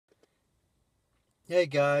Hey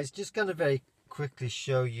guys, just going to very quickly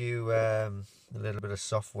show you a little bit of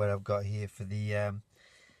software I've got here for the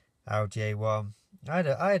Audi A1. I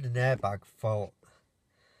had an airbag fault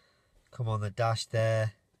come on the dash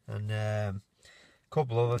there, and a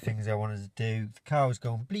couple other things I wanted to do. The car was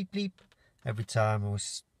going bleep bleep every time I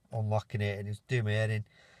was unlocking it, and it was doing my head in.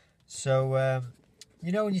 So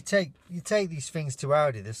you know, when you take these things to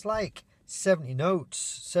Audi, there's like 70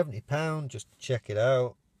 notes, £70 just to check it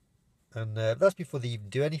out. And that's before they even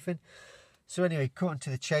do anything. So anyway, cutting to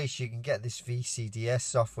the chase, you can get this VCDS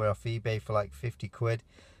software off eBay for like 50 quid,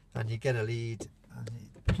 and you get a lead, and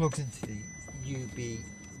it plugs into the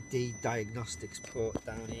UBD diagnostics port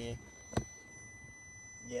down here.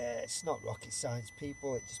 Yeah, it's not rocket science,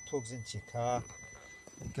 people. It just plugs into your car.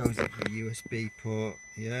 It goes into the USB port.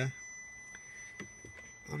 Yeah,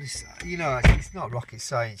 honestly, you know, it's not rocket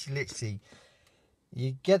science.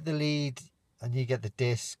 You get the lead and you get the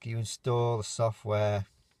disc. You install the software.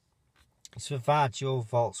 It's for VADs, your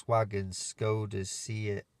Volkswagens, Skodas,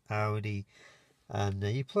 Seat, Audi, and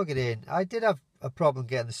you plug it in. I did have a problem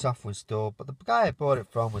getting the software installed, but the guy I bought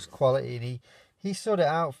it from was quality, and he sorted it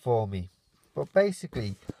out for me. But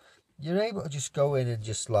basically, you're able to just go in and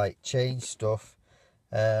just like change stuff.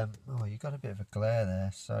 Oh, you got a bit of a glare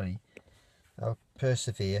there. Sorry, I'll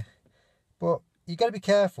persevere. But you got to be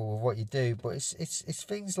careful with what you do. But it's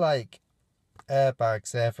things like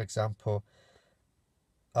airbags there, for example.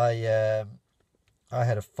 I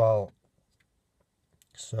had a fault,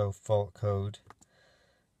 so fault code,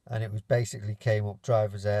 and it was basically came up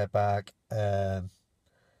driver's airbag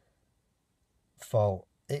fault.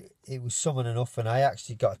 It was summon enough, and I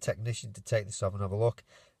actually got a technician to take this off and have a look,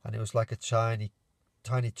 and it was like a tiny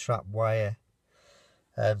trap wire.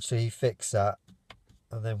 So he fixed that,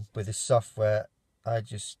 and then with his software, I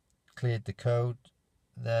just cleared the code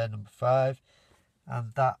there, number 5,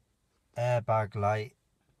 and that airbag light,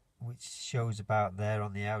 which shows about there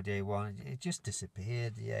on the Audi A1, it just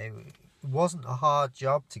disappeared. Yeah, it wasn't a hard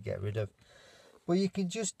job to get rid of, but you can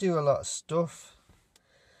just do a lot of stuff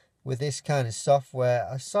with this kind of software.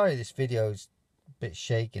 I'm sorry this video's a bit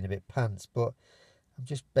shaky and a bit pants, but I'm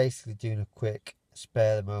just basically doing a quick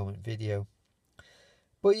spare the moment video.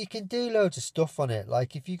 But you can do loads of stuff on it.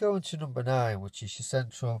 Like if you go into number 9, which is your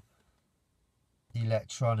central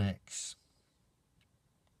electronics,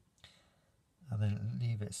 and then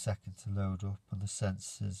leave it a second to load up on the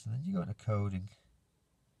sensors, and then you go into coding,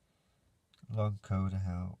 long coder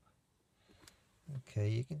help. Okay,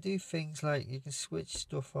 you can do things like you can switch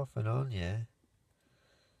stuff off and on. Yeah,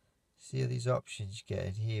 see all these options you get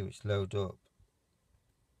in here which load up,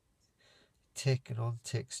 tick and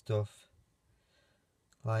untick stuff.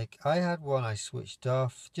 Like I had one I switched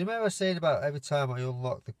off. Do you remember I was saying about every time I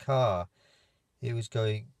unlocked the car it was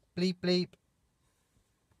going bleep bleep?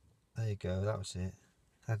 There you go, that was it.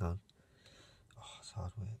 Hang on. Oh, it's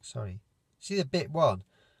hard work, sorry. See the bit 1,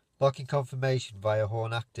 locking confirmation via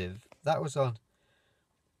horn active, that was on.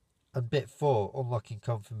 And bit 4, unlocking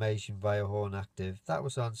confirmation via horn active, that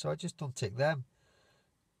was on. So I just untick them.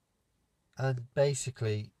 And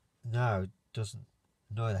basically now it doesn't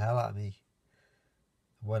annoy the hell out of me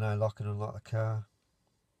when I lock and unlock the car.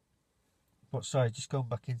 But sorry, just going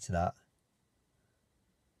back into that.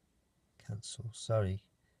 Cancel, sorry.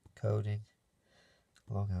 Coding,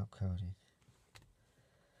 long out coding.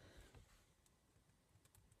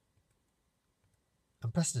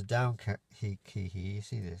 I'm pressing the down key here, you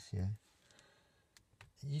see this, yeah?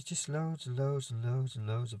 You just loads and loads and loads and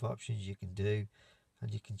loads of options you can do,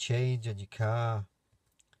 and you can change on your car.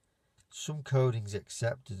 Some coding's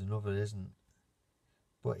accepted and other isn't,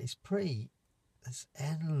 but it's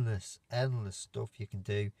endless stuff you can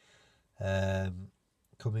do.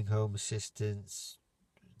 Coming home assistance,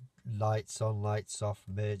 lights on, lights off,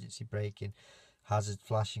 emergency braking, hazard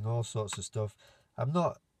flashing, all sorts of stuff.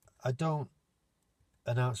 I don't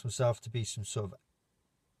announce myself to be some sort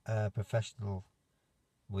of professional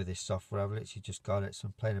with this software. I've literally just got it, so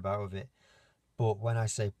I'm playing about with it. But when I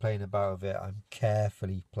say playing about with it, I'm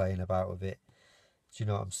carefully playing about with it. Do you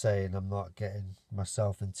know what I'm saying? I'm not getting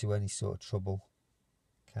myself into any sort of trouble.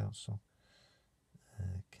 Cancel.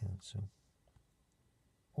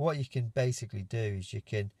 What you can basically do is you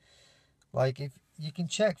can, like, if you can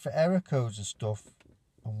check for error codes and stuff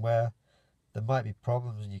and where there might be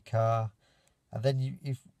problems in your car, and then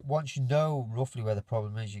once you know roughly where the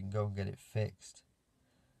problem is, you can go and get it fixed.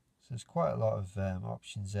 So there's quite a lot of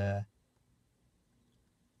options there.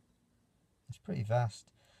 It's pretty vast.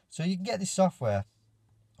 So you can get this software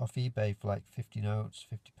off eBay for like 50 notes,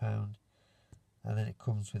 £50, and then it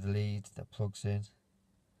comes with a lead that plugs in.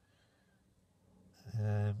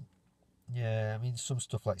 Yeah, I mean some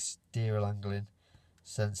stuff like steering angling,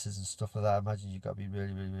 sensors and stuff like that. I imagine you've got to be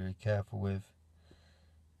really careful with.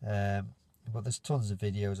 But there's tons of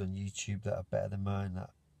videos on YouTube that are better than mine that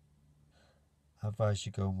I advise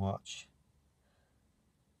you go and watch.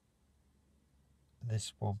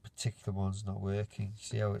 This one particular one's not working.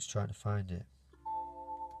 See how it's trying to find it?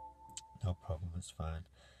 No problem, it's fine.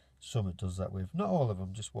 Some it does that with. Not all of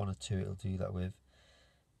them, just one or two it'll do that with.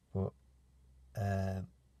 But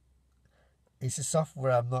it's a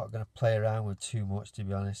software I'm not going to play around with too much, to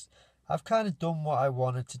be honest. I've kind of done what I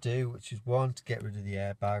wanted to do, which is one, to get rid of the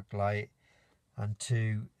airbag light, and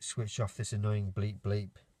two, switch off this annoying bleep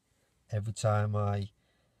every time I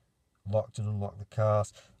locked and unlocked the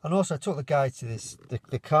cars. And also I took the guy to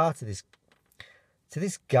the car to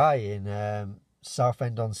this guy in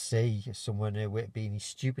Southend-on-Sea, somewhere near Whitby, and he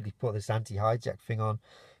stupidly put this anti-hijack thing on,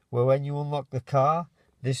 where when you unlock the car,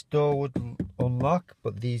 this door would unlock,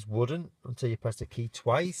 but these wouldn't until you press the key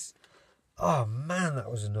twice. Oh man,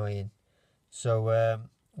 that was annoying. So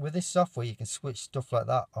with this software, you can switch stuff like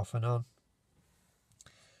that off and on.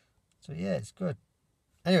 So yeah, it's good.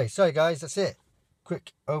 Anyway, sorry guys, that's it.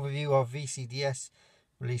 Quick overview of VCDS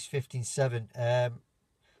release 15.7.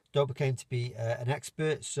 Don't proclaim to be an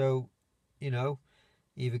expert, so you know,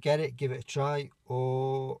 either get it, give it a try,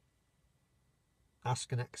 or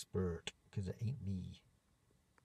ask an expert, because it ain't me.